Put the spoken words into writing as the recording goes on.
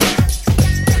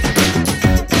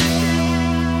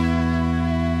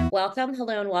welcome.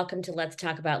 Hello, and welcome to Let's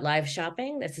Talk About Live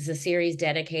Shopping. This is a series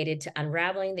dedicated to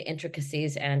unraveling the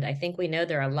intricacies, and I think we know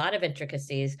there are a lot of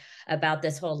intricacies about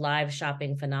this whole live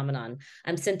shopping phenomenon.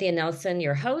 I'm Cynthia Nelson,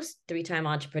 your host, three-time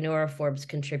entrepreneur, Forbes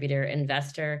contributor,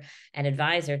 investor, and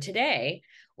advisor. Today,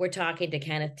 we're talking to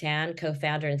Kenneth Tan,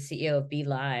 co-founder and CEO of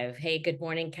BeLive. Hey, good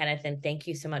morning, Kenneth, and thank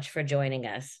you so much for joining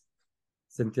us.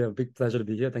 Cynthia, big pleasure to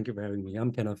be here. Thank you for having me.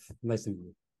 I'm Kenneth. Nice to meet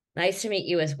you. Nice to meet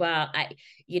you as well.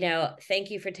 Thank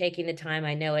you for taking the time.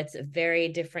 I know it's a very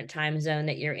different time zone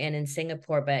that you're in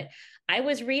Singapore, but I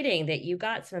was reading that you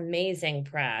got some amazing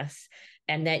press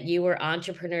and that you were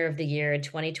Entrepreneur of the Year in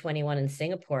 2021 in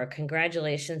Singapore.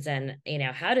 Congratulations. And,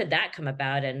 how did that come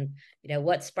about? And,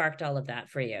 what sparked all of that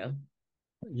for you?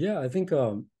 Yeah, I think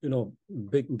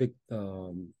big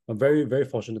I'm very, very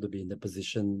fortunate to be in that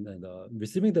position and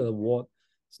receiving the award.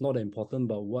 It's not that important,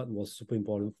 but what was super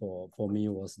important for me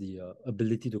was the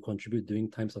ability to contribute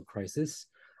during times of crisis.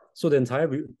 So the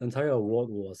entire award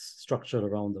was structured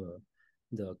around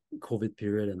the COVID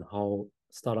period and how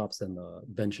startups and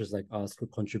ventures like us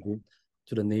could contribute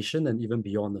to the nation and even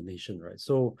beyond the nation, right?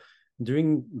 So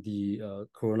during the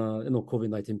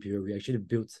COVID-19 period, we actually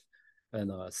built and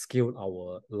scaled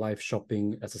our live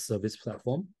shopping as a service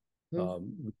platform.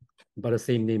 By the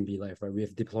same name, BeLive, right? We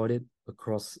have deployed it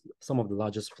across some of the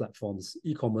largest platforms,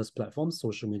 e-commerce platforms,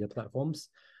 social media platforms,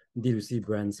 D2C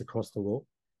brands across the world,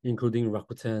 including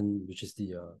Rakuten, which is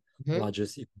the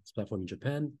largest e-commerce platform in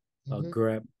Japan,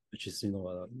 Grab, which is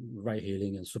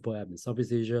ride-hailing and super app in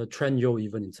Southeast Asia, Trendyol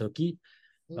even in Turkey.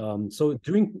 So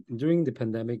during the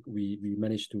pandemic, we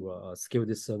managed to scale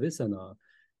this service and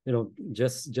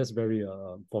just very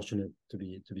fortunate to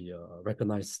be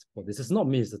recognized for this. It's not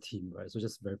me, it's the team, right? So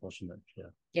just very fortunate.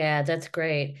 Yeah. Yeah, that's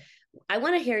great. I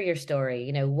want to hear your story.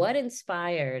 What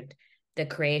inspired the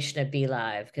creation of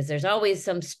BeLive? Because there's always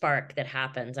some spark that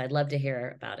happens. I'd love to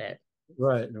hear about it.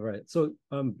 Right. So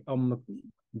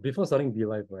before starting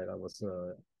BeLive, right, I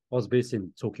was based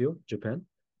in Tokyo, Japan,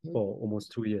 for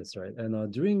almost 2 years, right?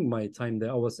 And during my time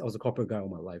there, I was a corporate guy all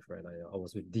my life, right? I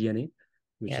was with DNA,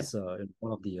 which is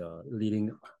one of the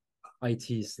leading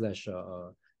IT slash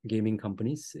gaming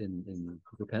companies in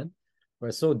Japan.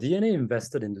 Right. So DNA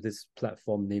invested into this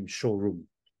platform named Showroom.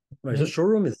 Right. So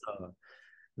Showroom is a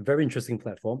very interesting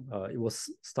platform. It was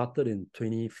started in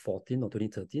 2014 or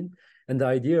 2013. And the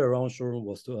idea around Showroom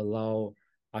was to allow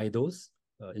idols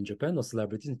in Japan or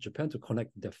celebrities in Japan to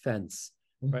connect with their fans.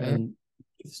 Right. And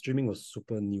streaming was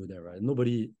super new there, right?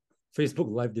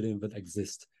 Facebook Live didn't even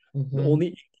exist. The only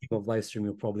king of live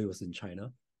streaming probably was in China.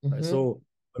 Right. So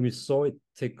when we saw it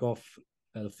take off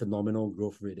at a phenomenal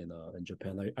growth rate in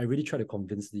Japan, I really tried to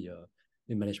convince the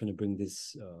management to bring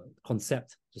this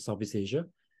concept to Southeast Asia.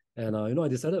 And I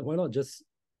decided why not just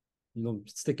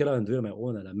stick it out and do it on my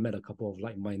own. And I met a couple of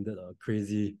like-minded,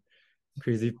 crazy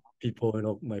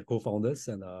people, my co-founders,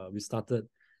 and we started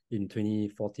in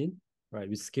 2014. Right,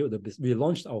 we scaled the business. We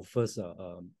launched our first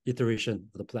iteration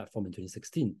of the platform in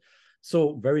 2016.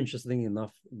 So very interesting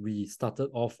enough, we started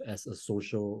off as a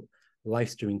social live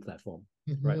streaming platform,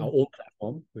 right? Our own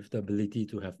platform with the ability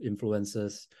to have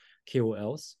influencers,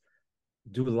 KOLs,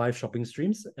 do live shopping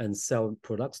streams and sell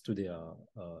products to their,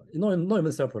 not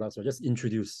even sell products, or just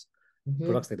introduce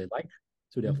products that they like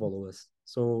to their followers.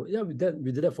 So yeah, we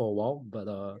did that for a while, but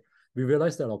we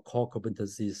realized that our core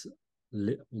competencies,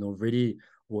 really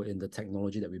were in the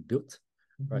technology that we built,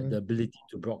 right? The ability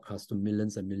to broadcast to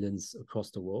millions and millions across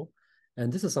the world.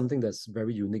 And this is something that's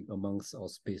very unique amongst our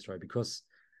space, right? Because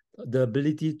the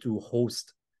ability to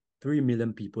host 3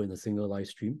 million people in a single live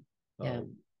stream, a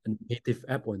native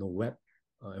app or in a web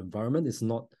environment is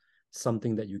not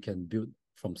something that you can build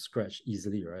from scratch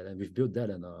easily, right? And we've built that,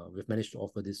 and we've managed to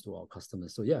offer this to our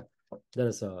customers. So yeah,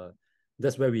 that's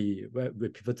where we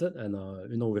pivoted,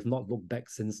 and we've not looked back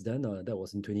since then. That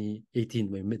was in 2018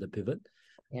 when we made the pivot.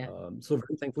 Yeah. So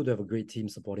very thankful to have a great team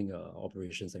supporting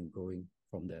operations and growing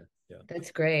from there. Yeah.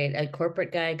 That's great. A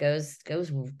corporate guy goes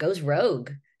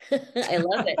rogue. I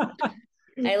love it.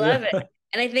 I love it.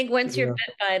 And I think once you're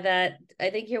bit by that, I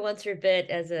think once you're bit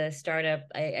as a startup,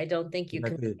 I don't think you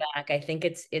can go back. I think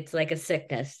it's like a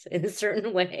sickness in a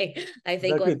certain way. I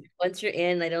think once you're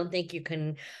in, I don't think you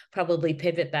can probably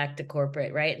pivot back to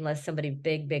corporate, right? Unless somebody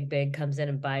big comes in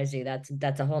and buys you.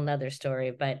 That's a whole nother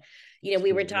story. But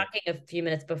we were talking a few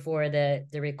minutes before the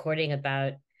recording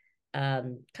about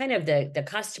kind of the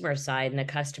customer side and the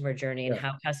customer journey and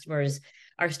how customers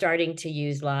are starting to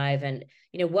use live. And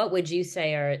what would you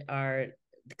say are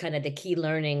kind of the key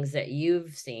learnings that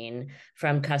you've seen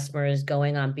from customers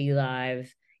going on BeLive?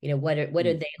 What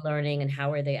are they learning, and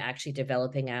how are they actually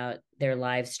developing out their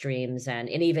live streams and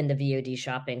even the VOD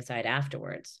shopping side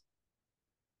afterwards?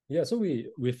 Yeah, so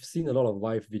we've seen a lot of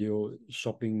live video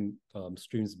shopping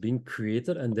streams being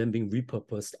created and then being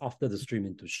repurposed after the stream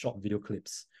into short video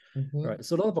clips. Mm-hmm. Right.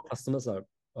 So a lot of our customers are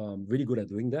really good at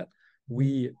doing that. Mm-hmm.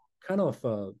 We kind of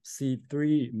see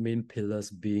three main pillars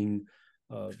being,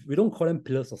 we don't call them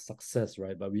pillars of success,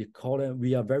 right? But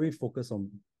we are very focused on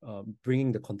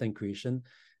bringing the content creation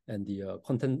and the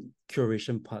content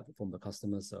curation part from the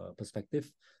customer's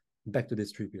perspective back to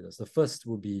these three pillars. The first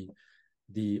will be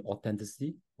the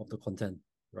authenticity of the content,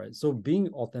 right? So being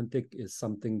authentic is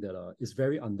something that is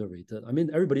very underrated. I mean,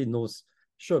 everybody knows,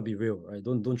 sure, be real, right?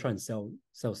 Don't try and sell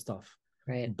stuff.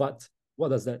 Right. But what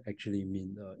does that actually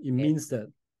mean? It Right. means that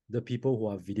the people who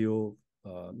are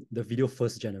the video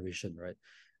first generation, right?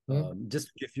 Mm-hmm. Just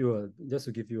to give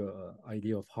you a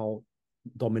idea of how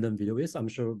dominant video is, I'm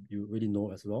sure you really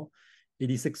know as well.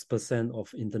 86% of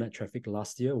internet traffic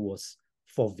last year was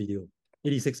for video.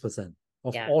 86%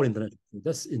 of Yeah. all internet.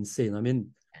 That's insane. I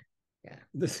mean, Yeah.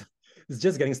 this it's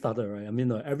just getting started, right? I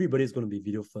mean, everybody's going to be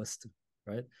video first,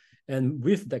 right? And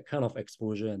with that kind of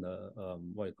exposure and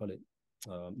what you call it,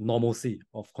 normalcy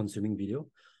of consuming video,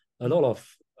 a lot of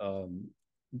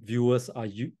viewers are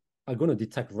going to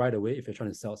detect right away if you're trying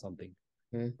to sell something,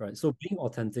 Mm-hmm. right? So being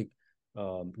authentic,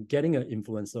 getting an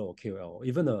influencer or KOL, or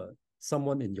even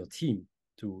someone in your team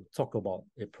to talk about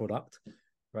a product,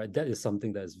 right? That is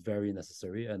something that is very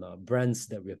necessary. And brands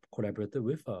that we have collaborated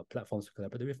with, platforms we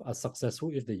collaborated with, are successful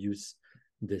if they use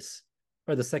this.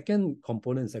 Right. The second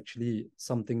component is actually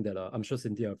something that I'm sure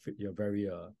Cynthia, you're very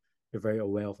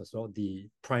aware of as well, the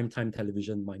prime time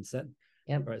television mindset.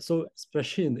 Yep. Right. So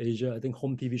especially in Asia, I think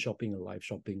home TV shopping and live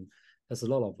shopping has a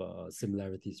lot of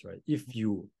similarities, right? If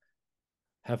you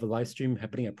have a live stream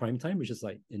happening at prime time, which is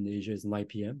like in Asia is 9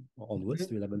 p.m. onwards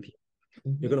to 11 p.m.,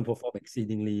 you're Mm-hmm. going to perform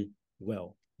exceedingly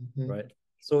well, Mm-hmm. right?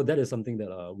 So that is something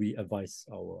that we advise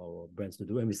our brands to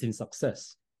do, and we've seen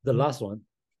success. The Mm-hmm. last one,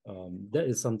 that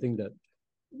is something that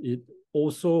it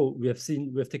also we have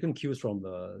taken cues from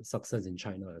the success in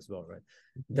China as well, right?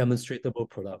 Demonstratable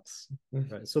products,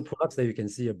 Mm-hmm. right? So products that you can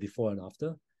see a before and after.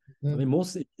 I Mm-hmm. mean,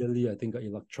 most immediately, I think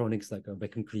electronics like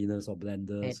vacuum cleaners or Right.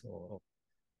 blenders or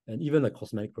and even like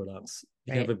cosmetic products,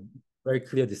 you can Right. have a very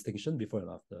clear distinction before and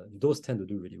after. Those tend to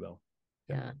do really well.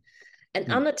 Yeah. Yeah.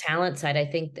 And on Mm. the talent side, I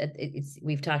think that it's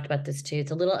we've talked about this too.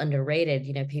 It's a little underrated.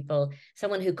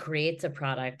 Someone who creates a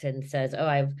product and says, "Oh,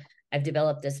 I've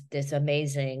developed this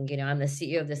amazing, I'm the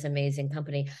CEO of this amazing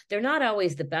company." They're not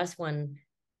always the best one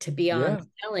to be on Yeah.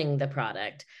 selling the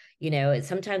product.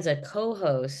 Sometimes a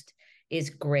co-host is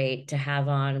great to have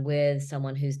on with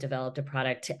someone who's developed a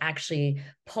product to actually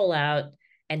pull out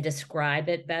and describe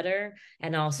it better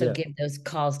and also Yeah. give those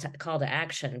call to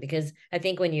action, because I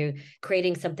think when you're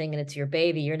creating something and it's your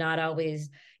baby, you're not always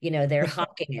they're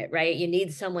hawking it, right? You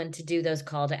need someone to do those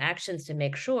call to actions to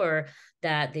make sure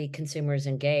that the consumers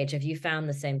engage. Have you found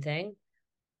the same thing?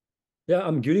 Yeah,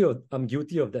 I'm guilty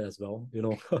of that as well,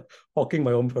 hawking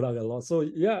my own product a lot. So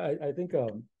yeah, I think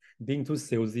being too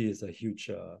salesy is a huge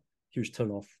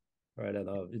turn off. Right. And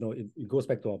it goes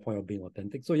back to our point of being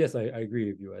authentic. So yes, I agree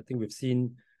with you. I think we've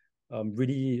seen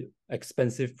really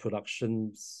expensive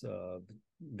productions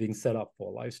being set up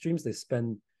for live streams. They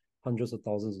spend hundreds of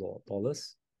thousands of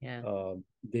dollars. Yeah.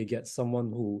 They get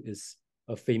someone who is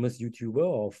a famous YouTuber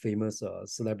or famous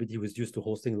celebrity who's used to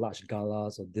hosting large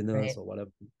galas or dinners Right. or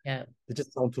whatever. Yeah. They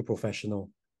just sound too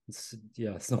professional. It's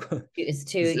not. It's too, It's just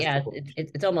too yeah, professional.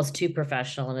 it's almost too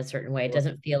professional in a certain way. It Right.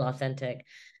 doesn't feel authentic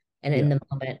and in Yeah. the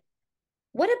moment.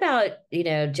 What about,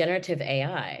 generative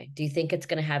AI? Do you think it's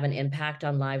going to have an impact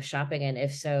on live shopping? And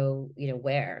if so,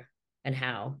 where and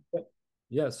how?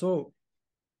 Yeah. So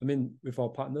I mean, with our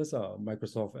partners,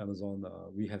 Microsoft, Amazon,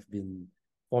 we have been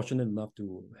fortunate enough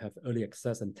to have early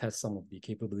access and test some of the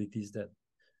capabilities that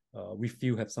we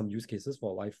feel have some use cases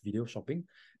for live video shopping.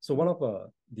 So one of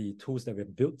the tools that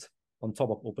we've built on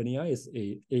top of OpenAI is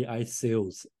a AI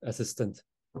sales assistant,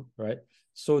 right?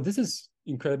 So this is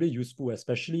incredibly useful,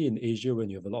 especially in Asia when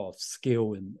you have a lot of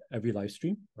scale in every live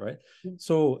stream, right?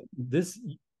 So this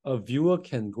a viewer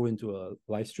can go into a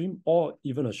live stream or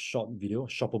even a short video,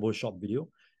 shoppable short video,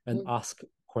 and Mhm. ask a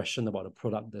question about a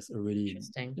product that's already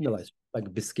Interesting. in the live stream, like a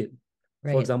biscuit. For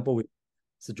Right. example, with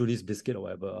so Julie's biscuit or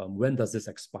whatever, when does this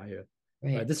expire?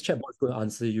 Right, Right. this chatbot is going to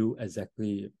answer you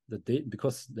exactly the date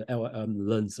because the LLM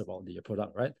learns about the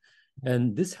product, right?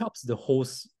 And this helps the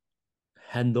host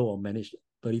handle or manage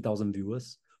 30,000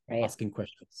 viewers Right. asking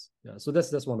questions. Yeah, so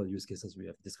that's one of the use cases we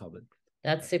have discovered.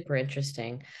 That's super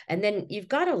interesting. And then you've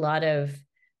got a lot of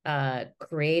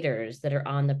creators that are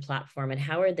on the platform, and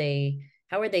how are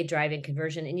they driving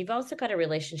conversion? And you've also got a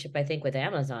relationship, I think, with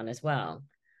Amazon as well.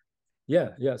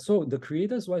 Yeah. So the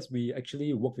creators wise, we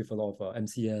actually work with a lot of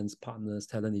MCNs, partners,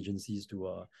 talent agencies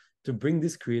to bring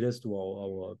these creators to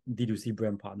our D2C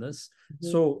brand partners.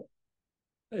 Mhm. So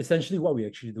essentially what we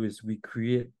actually do is we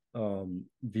create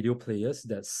video players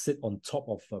that sit on top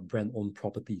of brand owned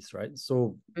properties, right?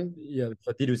 So Mhm. yeah,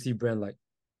 for D2C brand like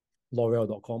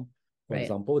L'Oreal.com, for Right.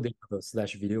 example, they have a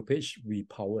slash video page. We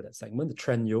power that segment. The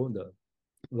Trendyol, the Mhm.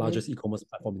 largest e-commerce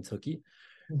platform in Turkey,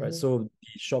 right? Mhm. So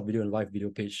the short video and live video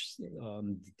page,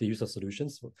 they use our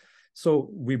solutions. So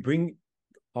we bring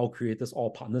our creators, our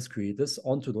partners creators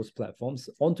onto those platforms,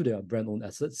 onto their brand owned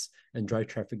assets and drive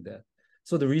traffic there.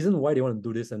 So the reason why they want to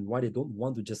do this and why they don't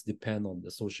want to just depend on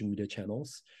the social media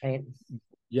channels, Right.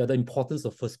 yeah, the importance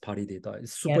of first party data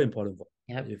is super Yep. important for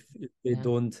them. Yep. If they Yep.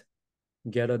 don't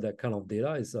gather that kind of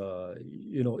data, is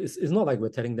it's not like we're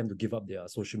telling them to give up their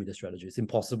social media strategy. It's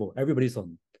impossible. Everybody's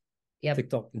on Yep.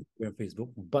 TikTok, Instagram, Facebook,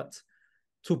 but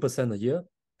 2% a year,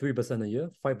 3% a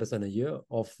year, 5% a year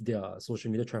of their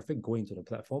social media traffic going to the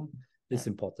platform is Yep.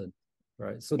 important,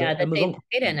 right? So Yeah, the Amazon,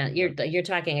 you're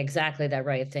talking exactly that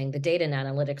right thing. The data and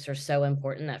analytics are so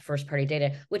important, that first party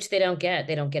data, which they don't get.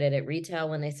 They don't get it at retail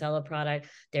when they sell a product.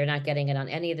 They're not getting it on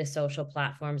any of the social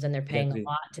platforms, and they're paying a exactly,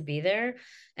 lot to be there.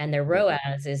 And their exactly.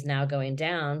 ROAS is now going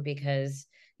down because,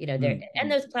 they're, and Mm.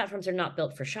 those platforms are not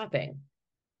built for shopping,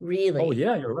 Oh really.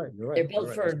 yeah, you're right. You're right. They're You're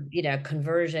built right. That's for,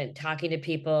 conversion, talking to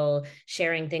people,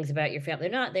 sharing things about your family.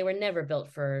 They were never built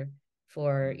for,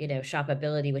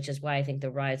 shoppability, which is why I think the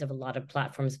rise of a lot of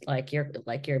platforms like your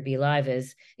BeLive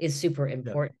is super yeah,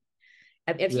 important.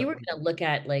 If yeah. you were going to look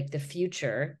at like the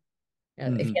future, if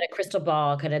you Mm-hmm. had a crystal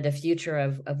ball, kind of the future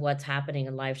of what's happening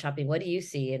in live shopping, what do you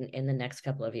see in the next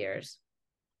couple of years?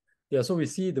 Yeah, so we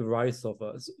see the rise of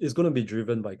it's going to be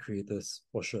driven by creators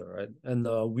for sure, right? And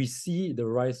we see the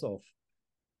rise of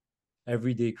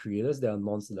everyday creators that are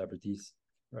non-celebrities,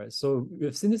 right? So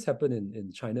we've seen this happen in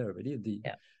China already.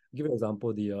 Yeah. Give an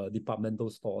example, the departmental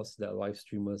stores that are live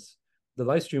streamers. The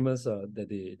live streamers that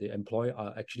they employ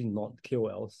are actually not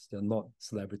KOLs. They're not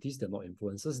celebrities. They're not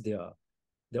influencers. They are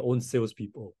their own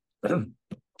salespeople.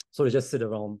 So they just sit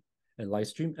around and live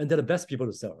stream, and they're the best people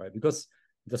to sell, right? Because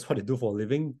that's what they do for a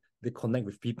living. They connect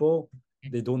with people.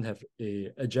 They don't have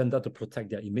a agenda to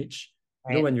protect their image.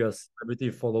 You know, Right. when you're a celebrity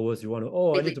followers, you want to,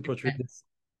 oh, I need Completely to portray different. this.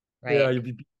 Yeah, Right. you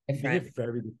Different. behave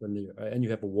very differently, right? And you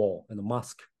have a wall and a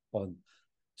mask on.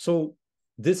 So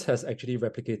this has actually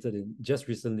replicated in just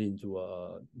recently into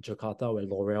Jakarta, where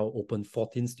L'Oreal opened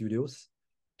 14 studios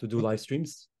to do live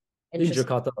streams in Interesting.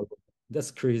 Jakarta. That's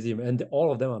crazy, man. And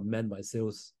all of them are manned by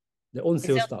their own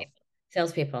sales staff.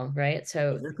 Salespeople, right?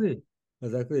 So Exactly.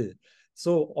 Exactly.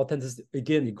 So authenticity,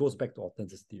 again, it goes back to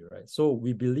authenticity, right? So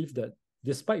we believe that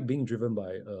despite being driven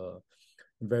by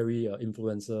very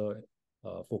influencer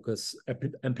focus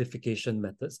amplification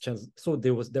methods, so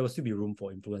there will still be room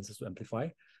for influencers to amplify,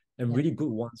 and yeah. really good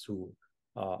ones who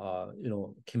are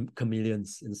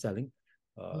chameleons in selling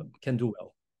can do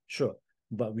well, sure.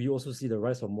 But we also see the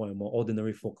rise of more and more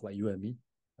ordinary folk like you and me,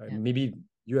 right? Yeah. Maybe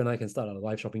you and I can start a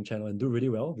live shopping channel and do really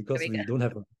well There because we go. we don't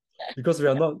have a because we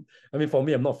are not. I mean, for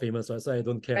me, I'm not famous, right? So I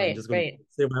don't care. I'm Right, just going to right.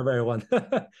 say whatever I want.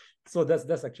 So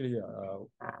that's actually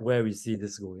where we see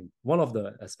this going. One of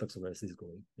the aspects of where I see this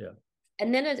going. Yeah,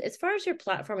 And then as far as your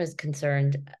platform is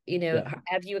concerned, yeah,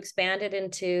 have you expanded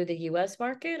into the US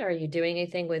market? Are you doing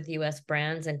anything with US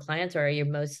brands and clients, or are you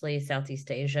mostly Southeast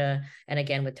Asia and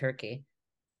again with Turkey?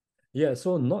 yeah.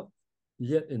 So not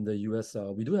yet in the US.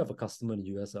 We do have a customer in the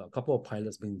US. A couple of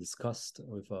pilots being discussed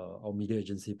with our media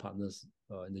agency partners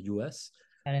in the US.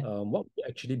 Got it. What we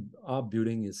actually are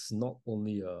building is not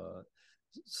only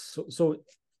so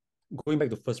going back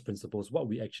to first principles, what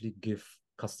we actually give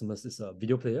customers is a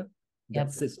video player that Yep.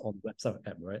 sits on the website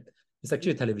app, right? It's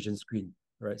actually a television screen,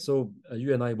 right? So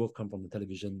you and I both come from the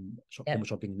television home Yep.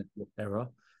 shopping network era.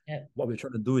 Yep. What we're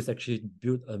trying to do is actually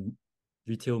build a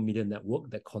retail media network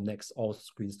that connects all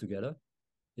screens together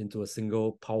into a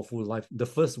single powerful live, the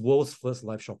first world's first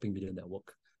live shopping media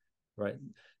network, right?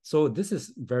 So this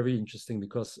is very interesting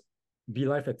because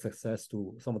BeLive has access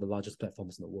to some of the largest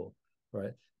platforms in the world,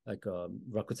 right? Like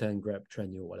Rakuten, Grab,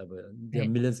 Trendyol, whatever. There are Right.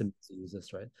 millions and millions of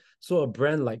users, right? So a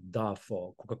brand like Dove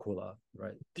or Coca-Cola,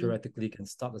 right, Mhm. theoretically can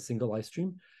start a single live stream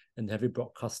and have it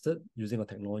broadcasted using a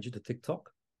technology to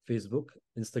TikTok, Facebook,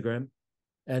 Instagram,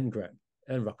 and Grab,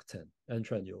 and Rakuten, and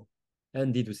Trendyol,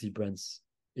 and D2C brands,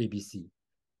 ABC,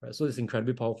 right? So it's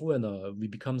incredibly powerful, and we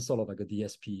become sort of like a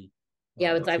DSP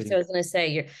Yeah, so I trading. was going to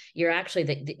say you're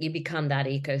actually you become that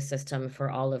ecosystem for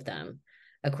all of them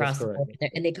That's across the correct.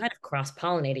 board, and they kind of cross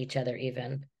pollinate each other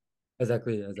even.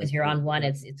 Exactly, Because you're exactly. on one, Yeah,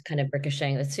 it's kind of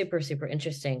ricocheting. It's super, super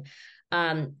interesting.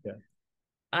 Um, yeah.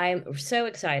 I'm so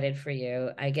excited for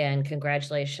you. Again,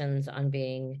 congratulations on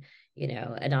being,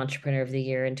 an entrepreneur of the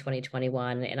year in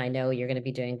 2021. And I know you're going to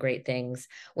be doing great things.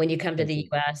 When you come to Thank the you.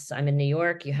 US, I'm in New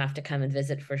York. You have to come and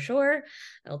visit for sure.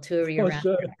 I'll tour you For around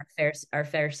sure. our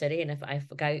fair city. And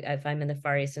if I'm in the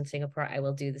Far East in Singapore, I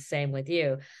will do the same with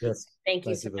you. Yes. Thank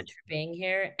you Nice so to meet much you. for being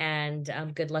here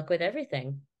and good luck with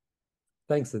everything.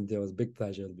 Thanks, Cynthia. It was a big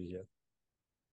pleasure to be here.